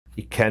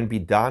It can be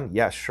done.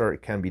 Yeah, sure,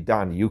 it can be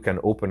done. You can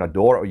open a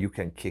door or you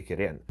can kick it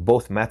in.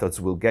 Both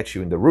methods will get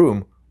you in the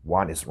room.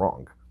 One is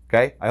wrong.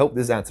 Okay? I hope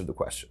this answered the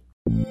question.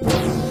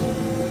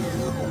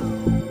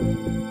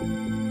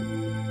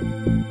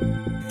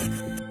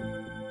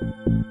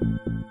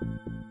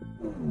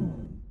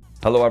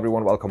 Hello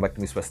everyone, welcome back to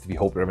McSolaar TV.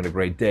 Hope you're having a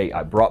great day.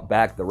 I brought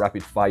back the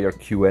rapid fire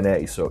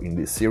Q&A. So in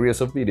this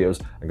series of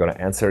videos, I'm gonna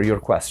answer your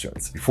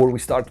questions. Before we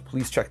start,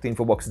 please check the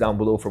info box down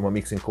below for my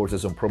mixing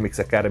courses on Pro Mix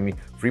Academy,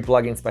 free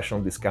plugin special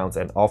discounts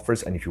and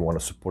offers, and if you want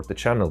to support the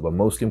channel. But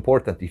most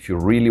important, if you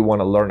really want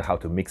to learn how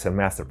to mix and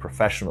master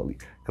professionally,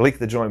 click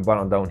the join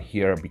button down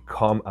here,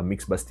 become a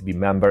MixBuzz TV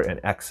member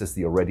and access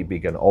the already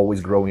big and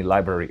always growing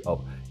library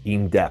of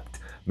in-depth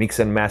mix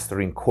and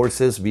mastering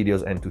courses,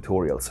 videos and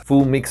tutorials,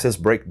 full mixes,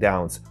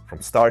 breakdowns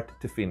from start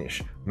to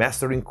finish,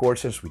 mastering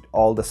courses with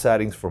all the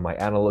settings for my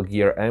analog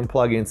gear and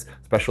plugins,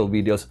 special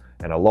videos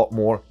and a lot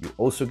more. You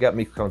also get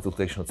mix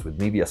consultations with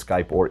me via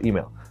Skype or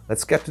email.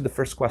 Let's get to the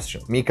first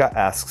question. Mika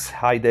asks,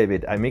 hi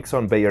David, I mix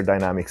on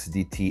Beyerdynamics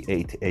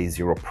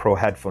DT8A0 Pro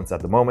headphones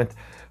at the moment.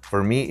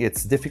 For me,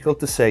 it's difficult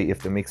to say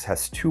if the mix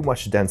has too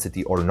much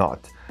density or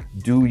not.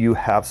 Do you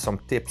have some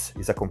tips?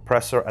 Is a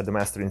compressor at the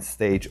mastering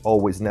stage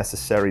always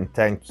necessary? And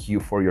thank you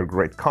for your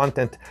great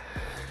content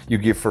you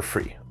give for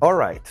free. All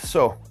right,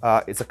 so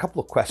it's a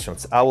couple of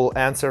questions. I will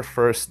answer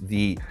first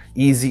the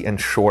easy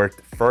and short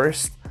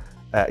first.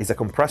 Is a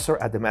compressor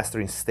at the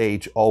mastering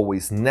stage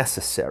always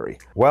necessary?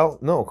 Well,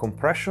 no,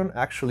 compression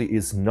actually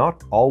is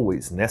not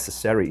always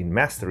necessary in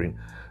mastering,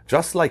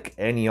 just like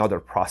any other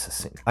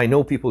processing. I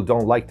know people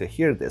don't like to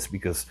hear this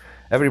because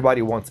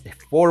everybody wants a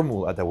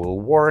formula that will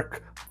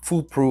work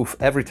foolproof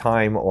every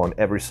time on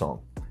every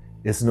song.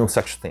 There's no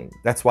such thing.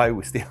 That's why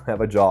we still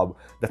have a job.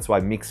 That's why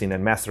mixing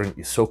and mastering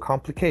is so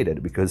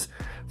complicated, because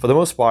for the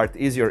most part,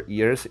 is your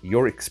ears,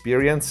 your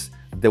experience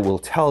that will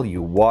tell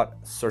you what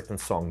a certain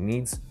song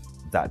needs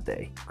that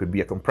day. Could be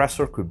a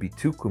compressor, could be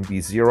two, could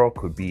be zero,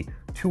 could be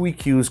two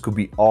EQs, could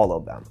be all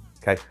of them,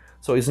 okay?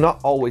 So it's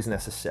not always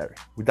necessary.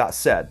 With that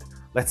said,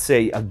 let's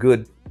say a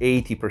good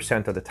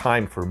 80% of the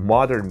time for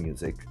modern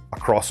music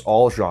across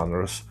all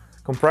genres,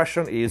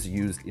 compression is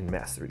used in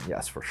mastering,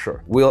 yes, for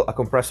sure. Will a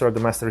compressor at the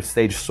mastering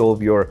stage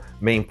solve your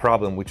main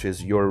problem, which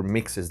is your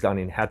mixes done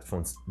in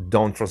headphones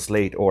don't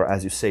translate, or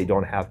as you say,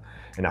 don't have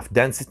enough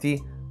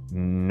density?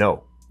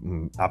 No.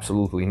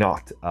 Absolutely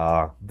not.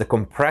 The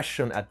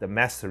compression at the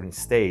mastering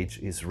stage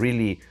is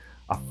really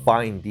a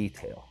fine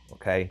detail,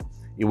 okay?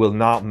 It will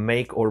not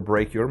make or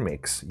break your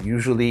mix.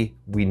 Usually,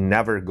 we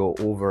never go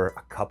over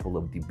a couple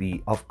of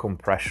dB of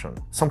compression.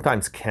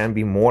 Sometimes can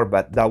be more,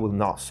 but that will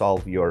not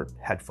solve your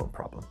headphone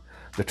problem.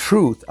 The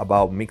truth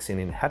about mixing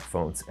in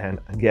headphones, and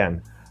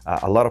again,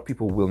 a lot of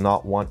people will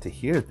not want to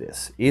hear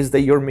this, is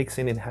that you're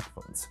mixing in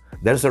headphones.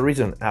 There's a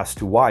reason as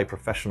to why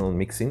professional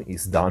mixing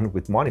is done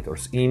with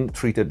monitors in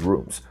treated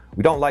rooms.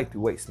 We don't like to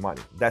waste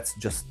money. That's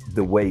just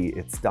the way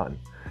it's done.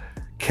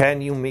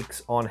 Can you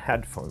mix on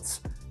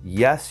headphones?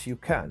 Yes, you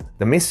can.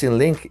 The missing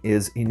link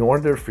is, in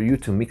order for you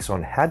to mix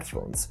on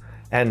headphones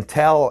and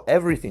tell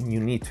everything you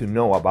need to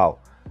know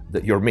about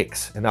your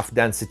mix, enough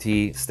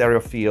density, stereo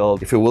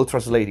field, if it will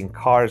translate in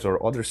cars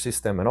or other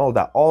system and all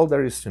that, all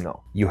there is to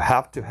know. You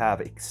have to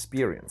have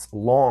experience,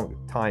 long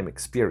time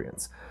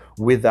experience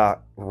with a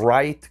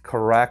right,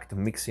 correct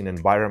mixing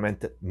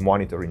environment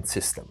monitoring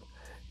system.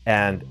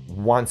 And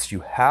once you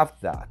have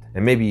that,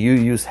 and maybe you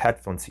use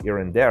headphones here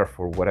and there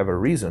for whatever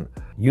reason,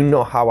 you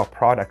know how a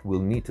product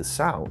will need to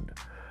sound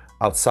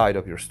outside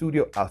of your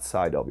studio,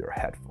 outside of your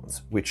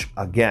headphones, which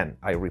again,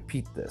 I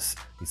repeat this,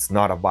 it's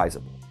not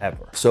advisable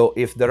ever. So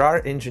if there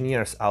are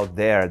engineers out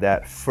there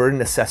that for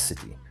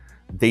necessity,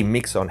 they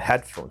mix on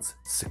headphones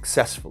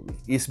successfully,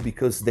 is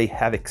because they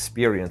have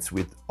experience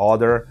with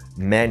other,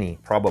 many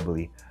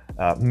probably,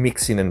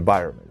 mixing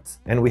environments.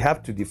 And we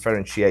have to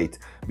differentiate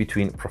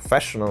between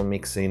professional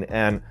mixing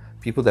and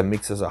people that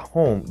mixes at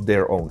home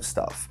their own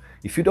stuff.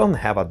 If you don't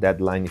have a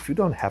deadline, if you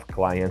don't have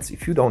clients,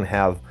 if you don't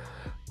have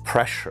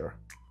pressure,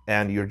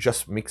 and you're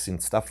just mixing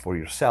stuff for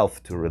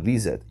yourself to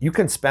release it, you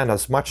can spend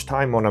as much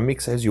time on a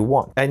mix as you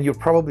want. And you're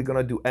probably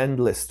gonna do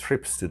endless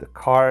trips to the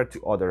car,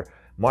 to other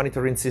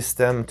monitoring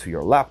system, to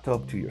your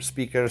laptop, to your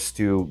speakers,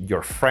 to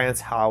your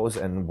friend's house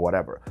and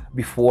whatever,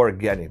 before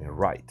getting it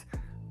right.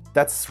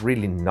 That's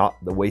really not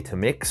the way to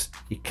mix.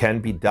 It can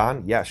be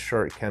done. Yeah,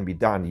 sure, it can be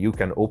done. You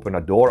can open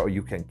a door or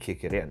you can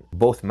kick it in.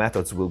 Both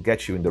methods will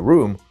get you in the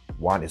room.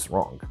 One is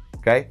wrong,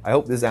 okay? I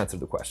hope this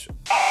answered the question.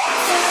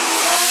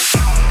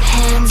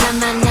 Hands on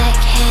my neck,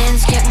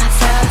 hands grip my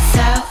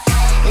throat.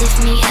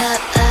 Lift me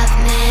up,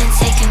 man,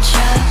 take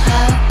control.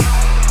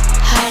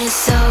 Heart is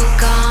so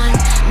gone,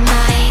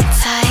 my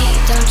tight.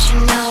 Don't you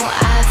know